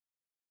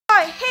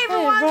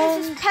everyone,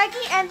 this is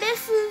Peggy and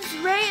this is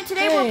Ray, and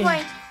today we're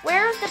playing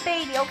Where's the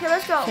Baby? Okay,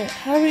 let's go. Okay,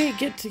 how do we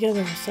get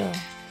together? So,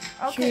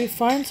 should we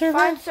find server?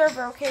 Find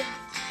server, okay.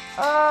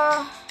 Where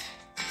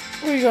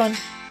are you going?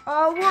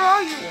 Where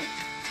are you?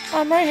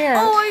 I'm right here.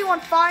 Oh, you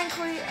want find,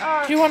 create,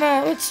 do you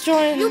wanna, let's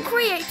join. You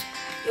create,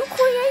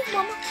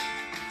 mama.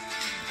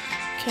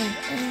 Okay,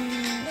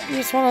 you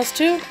just want us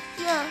to?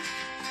 Yeah.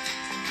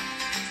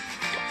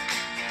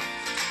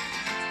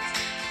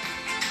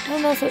 I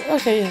don't know if it,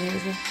 okay, yeah, there we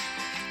go.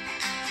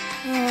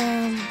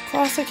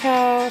 Classic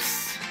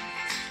house.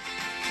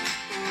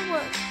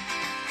 What?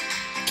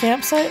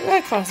 Campsite?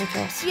 Classic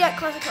house. Yeah,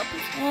 classic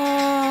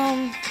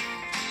house.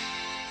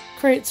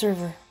 Create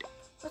server.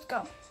 Let's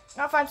go.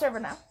 I'll find server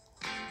now.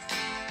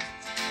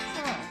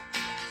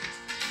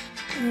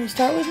 Can you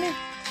start with me?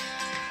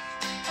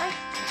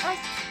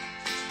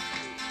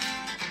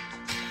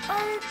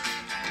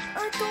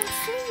 I don't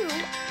see you.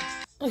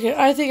 Okay,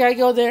 I think I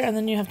go there and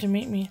then you have to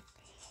meet me.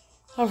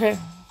 Okay.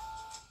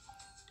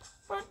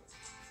 What?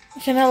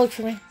 Okay, now look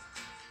for me.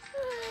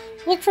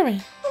 Look for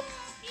me.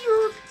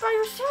 You're by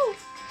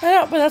yourself. I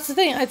know, but that's the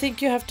thing. I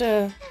think you have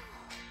to...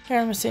 Here,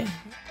 let me see. Oh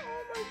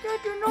my god,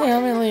 you're not... Yeah,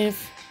 let me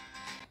leave.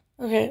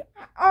 Okay.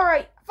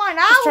 Alright, fine.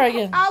 Let's try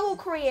again. I will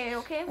create,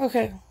 okay?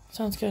 Okay,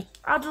 sounds good.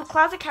 I'll do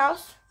classic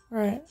house.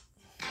 Right.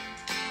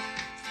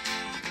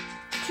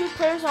 2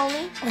 players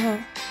only.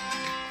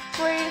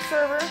 Create a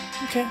server.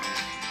 Okay.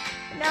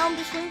 Now I'm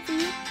just waiting for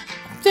you.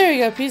 There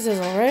you go,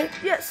 Pizzizzle, right?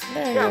 Yes.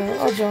 There you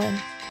go. I'll join.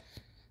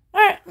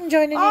 Alright, I'm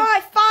joining you.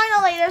 Alright,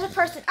 finally, there's a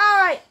person.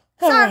 Alright.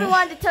 Sorry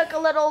everyone, it took a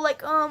little,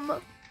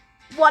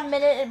 1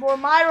 minute or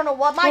I don't know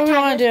what my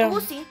time is, but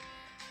we'll see.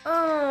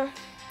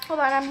 Hold on,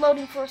 I'm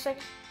loading for a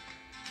second.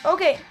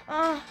 Okay,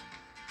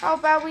 how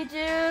about we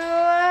do,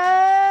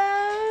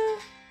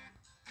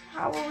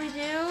 how will we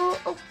do?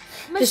 Oh,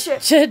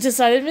 mischief.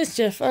 Decided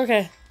mischief,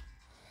 okay.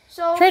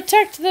 So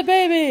protect the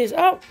babies.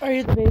 Oh, are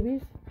you the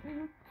babies?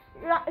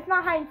 It's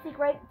not hide and seek,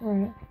 right?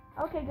 Right.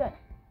 Okay, good.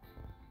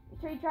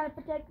 So you're trying to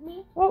protect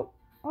me? Oh,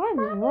 I'm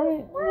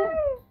right.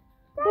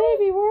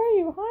 Baby, where are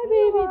you? Hi,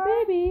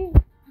 baby,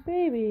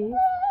 baby.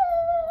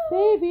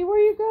 Baby, where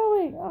are you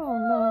going? Oh,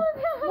 no.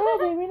 No,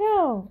 baby,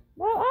 no.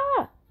 No,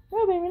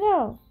 no, baby,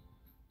 no.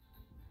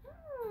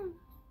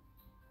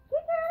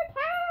 Get on the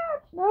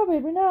couch. No,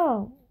 baby,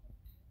 no.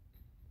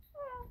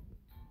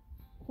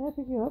 Can I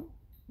pick you up?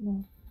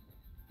 No.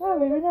 No,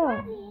 baby, no.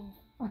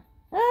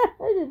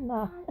 I did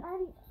not.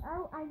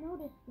 I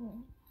noticed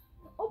him.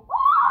 Oh!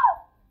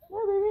 No,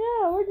 baby,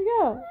 no. Where'd you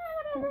go?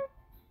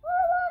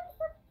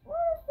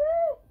 What is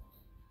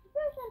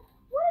this?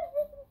 What is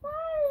this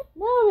inside?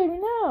 No, baby,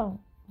 no.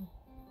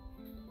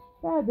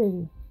 Bad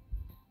baby.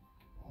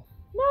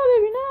 No,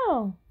 baby,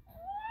 no.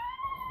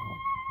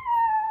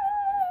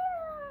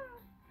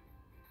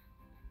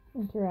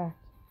 Interact.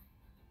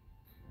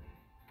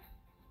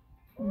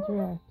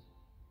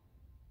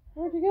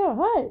 Where'd you go?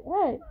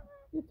 Hey.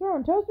 You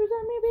throwing toasters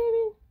at me,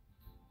 baby?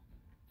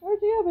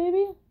 Where'd you go,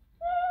 baby?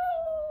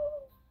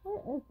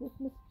 Where is this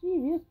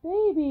mischievous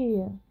baby?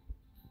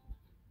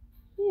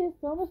 She is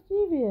so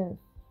mischievous.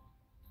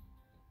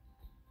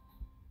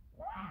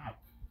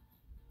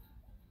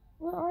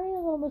 Where are you,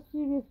 little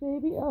mischievous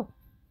baby? Oh.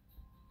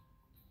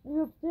 Are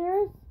you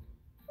upstairs?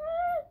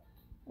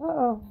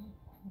 Uh-oh.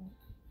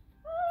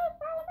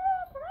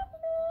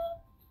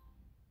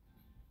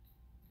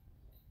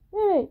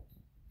 Baby.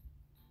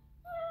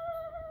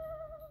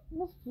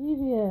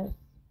 Mischievous.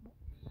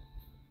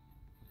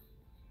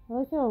 I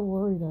like how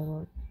worried I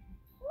look.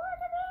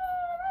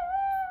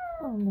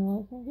 Oh no,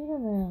 I can't get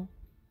in there.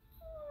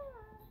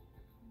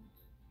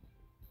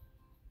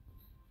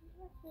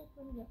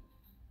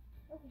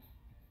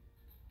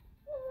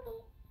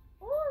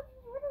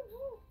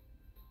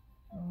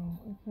 Oh,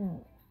 I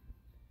can't.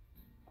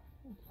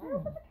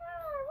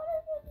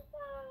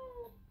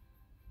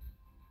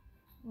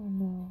 Oh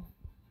no.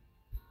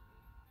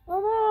 Oh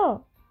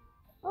no!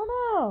 Oh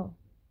no!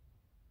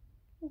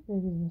 This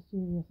baby's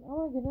mischievous. I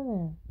want to get in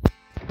there.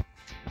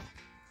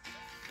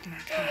 Oh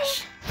my gosh.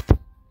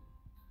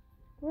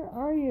 Where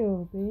are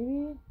you,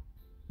 baby?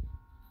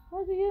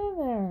 How'd you get in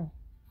there?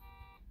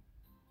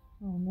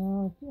 Oh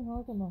no, is she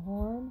honking the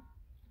horn?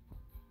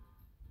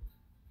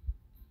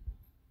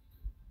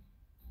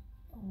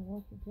 Oh,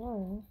 what's the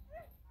dryer?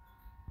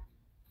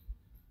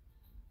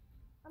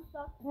 I'm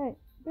stuck. Hey,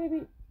 baby.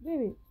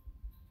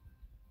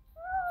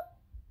 Help!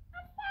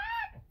 I'm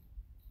stuck!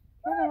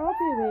 Trying to help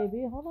you,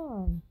 baby. Hold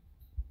on.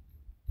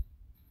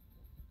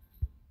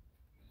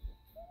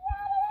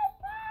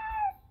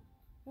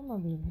 Come on,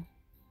 baby.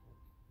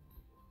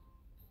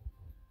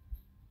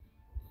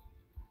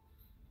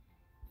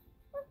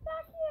 We're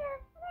stuck here.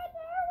 What do I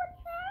do? We're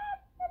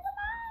trapped. There's a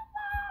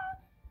monster.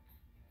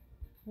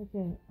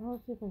 Okay, I'll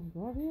see if I can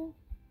grab you.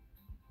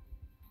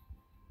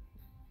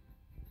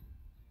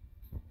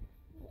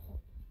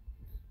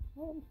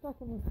 I'm stuck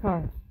in this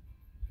car.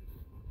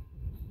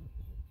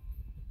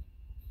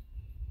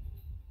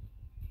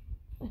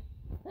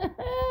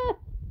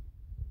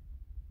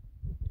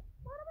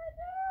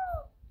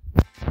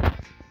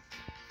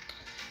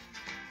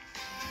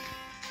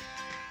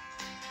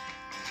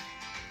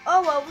 Oh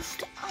well, I'm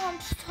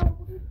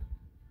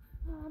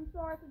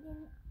sorry for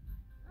being.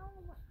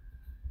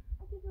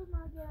 I think it was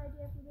not a good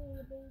idea for leaving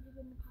the babies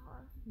in the car.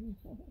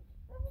 That's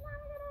not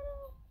a good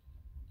idea.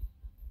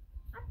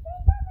 I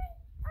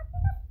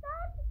think I'm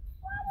stuck.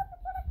 Why would you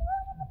put a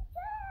glue in the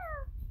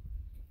chair?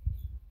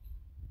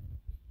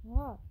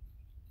 What?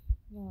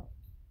 No.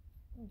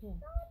 Okay.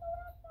 No, on the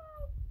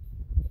outside.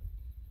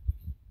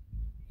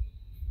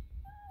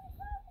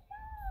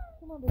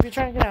 Come on, baby, you're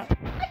trying to get out. I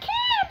can't.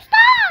 I'm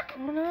stuck.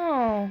 Oh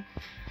no.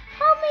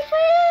 Help me,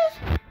 please.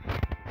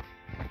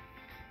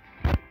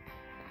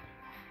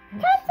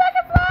 10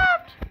 seconds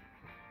left.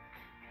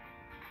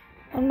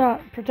 I'm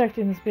not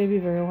protecting this baby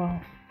very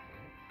well.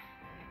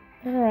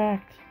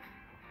 Interact.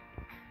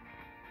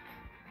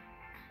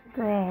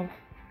 Grab.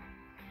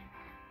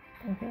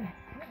 Okay.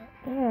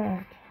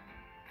 Interact.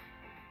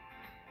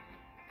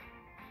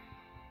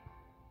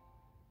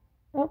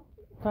 Oh,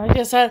 I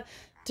guess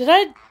did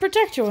I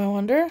protect you, I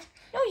wonder?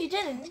 No, you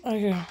didn't.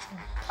 Okay.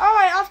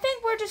 Alright, I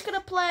think we're just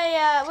gonna play,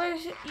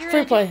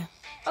 Free play.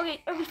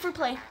 Okay, free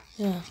play.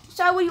 Yeah.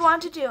 So what you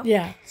want to do?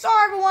 Yeah.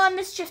 Sorry everyone,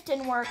 mischief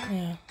didn't work.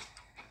 Yeah.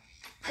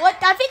 What?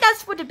 I think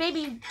that's what the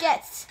baby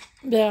gets.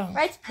 Yeah.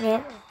 Right?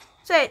 Yep.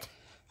 Say it.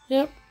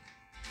 Yep.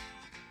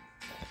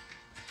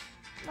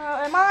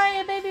 Am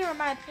I a baby or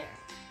am I a parent?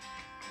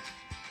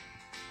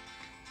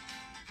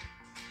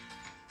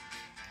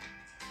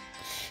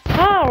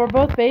 Ah, we're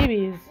both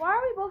babies. Why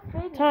are we both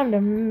babies? Time to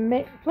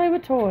play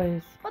with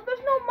toys. But there's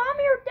no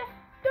mommy or dad.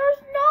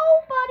 There's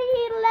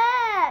nobody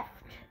left.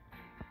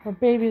 We're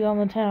babies on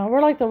the town.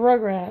 We're like the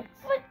Rugrats.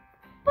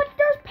 But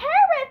there's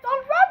parents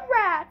on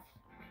Rugrats.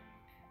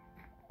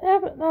 Yeah,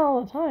 but not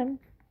all the time.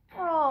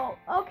 Oh,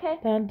 okay.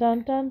 Dun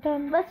dun dun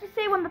dun. Let's just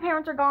say when the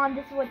parents are gone,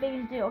 this is what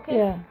babies do, okay?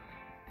 Yeah.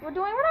 We're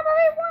doing whatever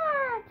we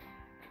want.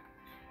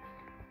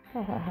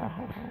 Ha ha ha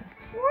ha ha.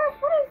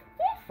 What is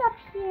this up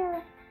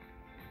here?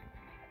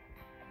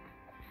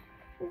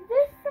 Is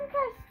this some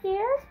kind of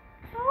stairs?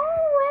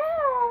 Oh,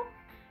 wow.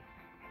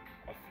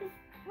 This is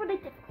really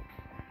difficult.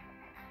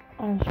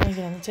 I'm trying to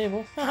get on the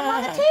table. I'm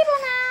on the table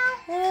now.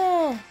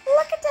 Oh.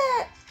 Look at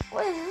that.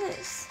 What is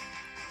this?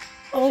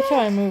 I like how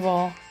I move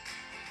all.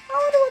 I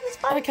wonder what this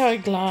button. I like how I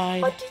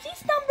glide. What do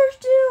these numbers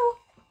do?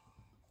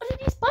 What do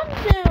these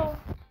buttons do?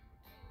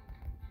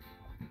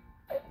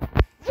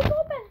 It's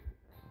open.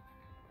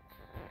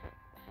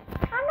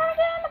 I'm gonna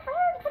get in the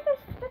fridge, but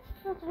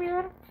that's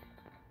weird.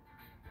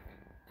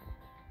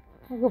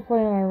 I'll go play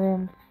in our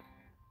room.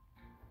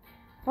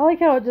 I like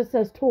how it just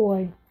says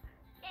toy.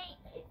 Hey,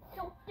 it's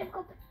so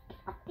difficult to get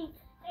up these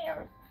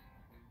stairs.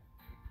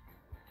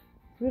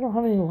 We don't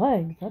have any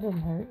legs. That doesn't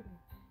hurt.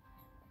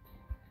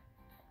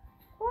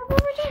 What were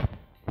we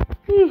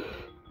doing?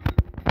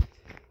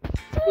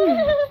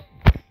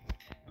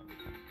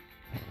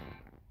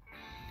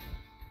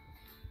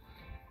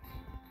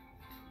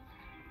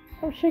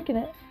 I'm shaking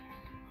it.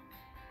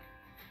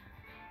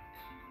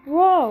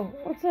 Whoa,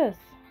 what's this?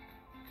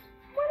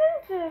 What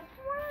is this?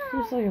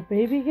 Wow. Just like a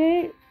baby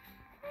gate?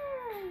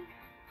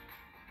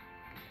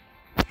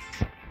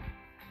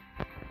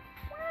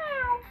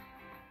 Wow.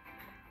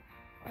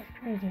 That's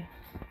crazy.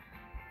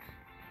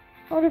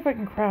 I wonder if I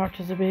can crouch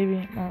as a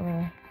baby. Not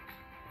really.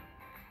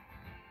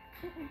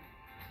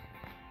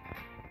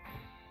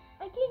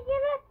 I can't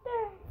get up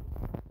there.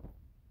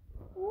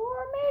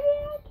 Or maybe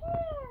I can.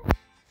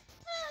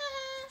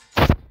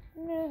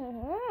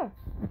 Yeah.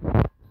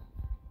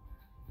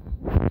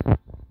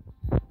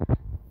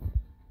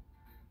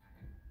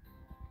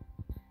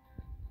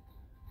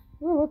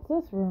 Ooh, what's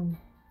this room?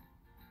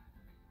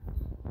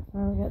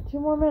 We got 2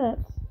 more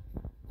minutes.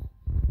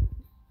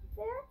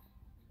 There?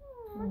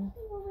 Let's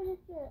see what we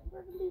just did.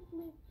 Where did these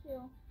lead to?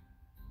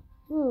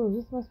 Ooh,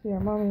 this must be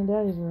our mommy and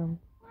daddy's room.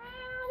 Wow,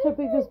 Look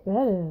how big this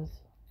bed is.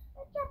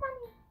 let's jump on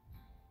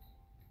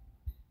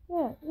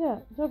it. Yeah.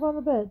 Jump on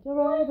the bed. Jump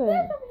on the bed.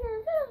 This over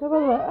here. Jump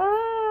on the bed.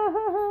 Ah,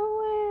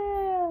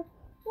 where?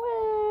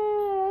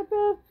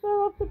 I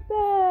fell off the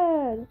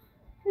bed.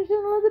 You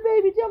shouldn't let the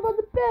baby jump on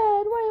the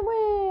bed.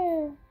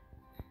 Where?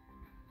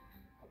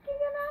 I can't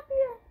get up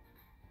here.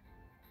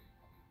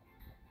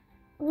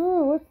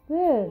 Ooh, what's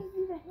this?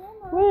 Use a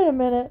hammer. Wait a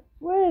minute.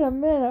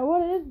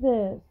 What is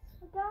this?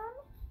 A gun?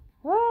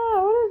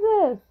 Ah, what is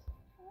this?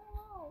 I don't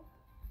know.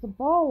 It's a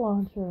ball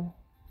launcher.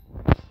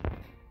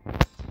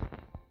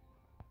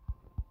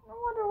 I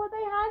wonder what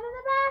they hide in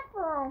the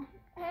bathroom.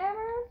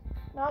 Hammers?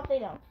 No, they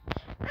don't.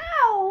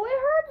 Ow! It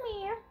hurt me.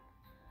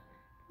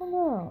 Oh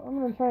no, I'm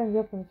gonna try and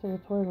jump into the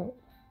toilet.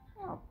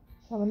 Oh.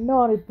 I'm a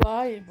naughty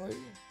boy.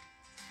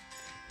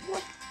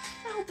 What?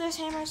 I hope there's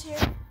hammers here.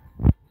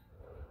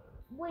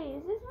 Wait,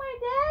 is this my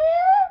daddy?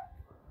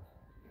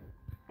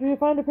 Do you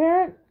find a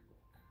parent?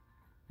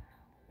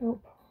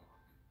 Nope.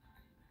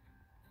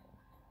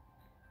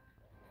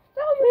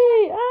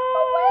 Wait, ah!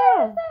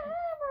 where is the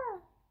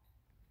hammer?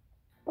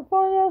 I'm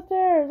falling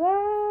downstairs.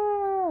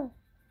 Ah!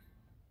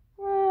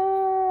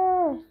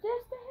 Ah! Is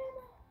this the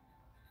hammer?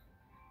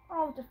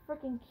 Oh, the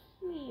freaking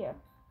key.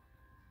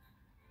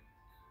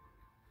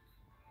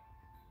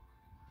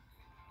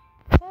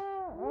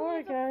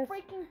 Alright, There's guys. a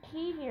freaking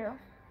key here.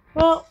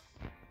 Well,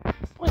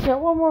 we got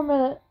one more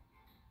minute.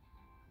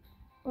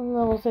 And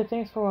then we'll say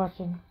thanks for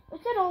watching. Is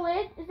that all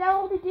it? Is that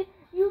all they did?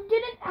 You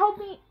didn't help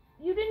me.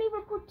 You didn't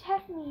even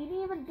protect me. You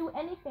didn't even do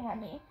anything at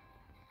me.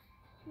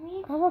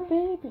 I'm a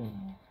baby.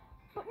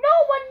 But no,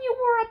 when you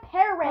were a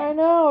parent. I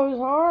know, it was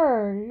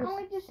hard. You're Can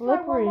we just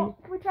slippery. try one more?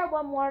 Can we try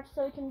one more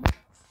so we can...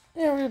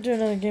 Yeah, we're going to do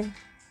another game.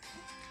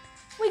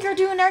 We're going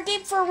to do another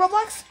game for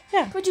Roblox?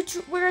 Yeah. We're going to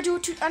do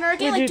another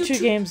game? We're going to do two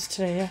games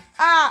today, yeah.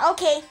 Ah,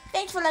 okay.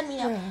 Thanks for letting me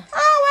know. Yeah.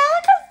 Oh, well,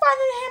 I couldn't find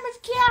the hammer's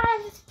key out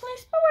of this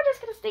place, but we're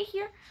just going to stay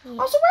here. Yeah.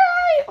 Also, where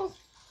are you? Oh.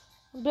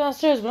 I'm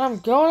downstairs, but I'm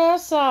going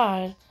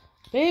outside.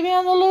 Baby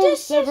on the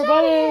loose,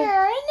 everybody.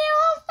 Here, and they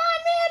won't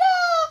find me at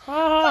all.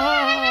 Ha ha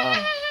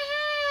ha.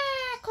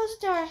 Close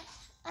the door.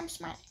 I'm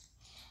smart.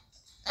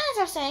 As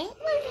I was saying,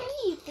 we're going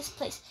to leave this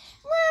place.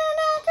 We're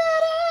not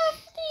going to have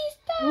these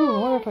dogs. Ooh, I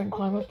wonder if I can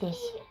climb up this.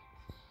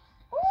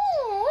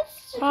 Ooh,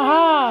 what's the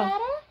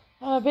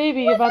Aha!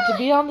 Baby, you're about to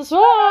be on this. Ah!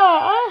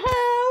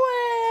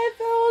 I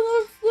fell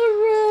off the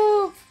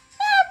roof.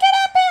 No, get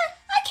up here!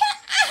 I can't.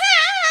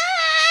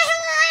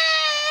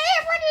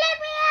 It wouldn't let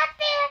me up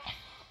there.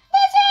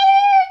 Let's out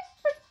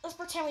here. Let's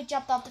pretend we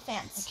jumped off the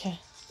fence. Okay.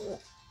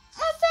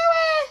 Let's do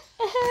it.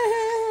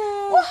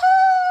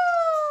 Woohoo!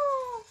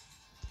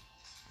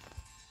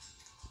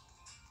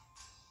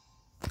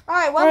 All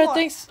right, one more.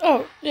 Thanks.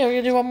 Oh, yeah,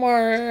 we're gonna do one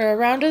more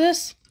round of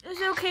this. Is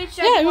it okay?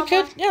 Yeah, we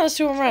could. Yeah, let's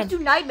do one round. Let's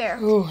do Nightmare.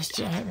 Ooh, let's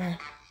do Nightmare.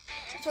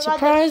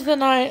 Surprise the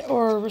night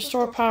or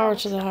restore power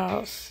to the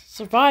house.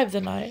 Survive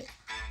the night.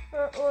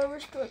 Or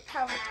restore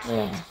power.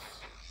 Yeah.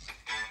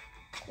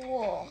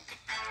 Cool.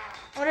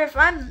 I wonder if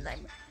I'm the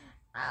Nightmare.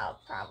 I'll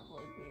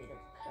probably be the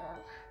girl.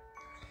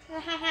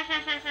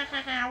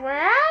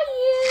 Where are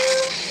you?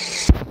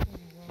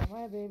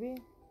 Hi,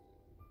 baby.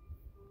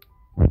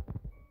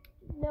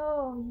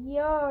 No,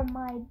 you're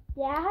my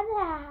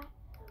dada.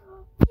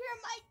 You're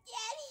my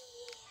daddy.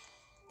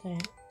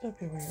 Dang, don't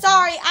be weird.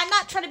 Sorry, I'm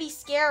not trying to be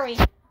scary,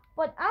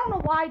 but I don't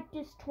know why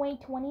just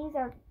 2020s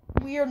are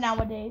weird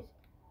nowadays.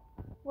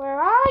 Where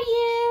are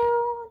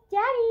you,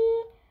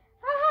 Daddy?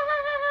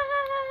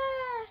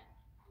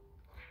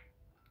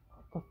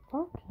 What the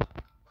fuck?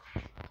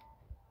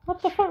 What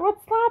the fuck?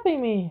 What's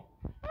slapping me?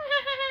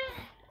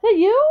 Is that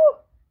you?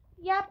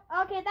 Yep.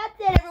 Okay, that's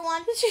it,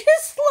 everyone. Did you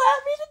just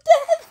slap me to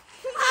death?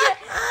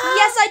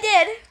 Yes, I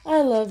did.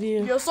 I love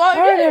you. Yes, I All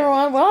right, did.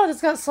 everyone. Well, I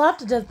just got slapped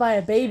to death by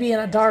a baby in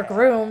a dark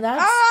room. All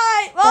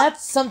right. Well,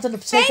 that's something to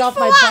take off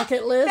my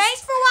bucket list.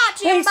 Thanks for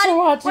watching, Thanks everybody. for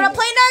watching. We're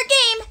playing our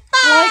game.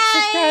 Bye. Like,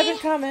 subscribe, and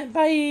comment.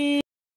 Bye.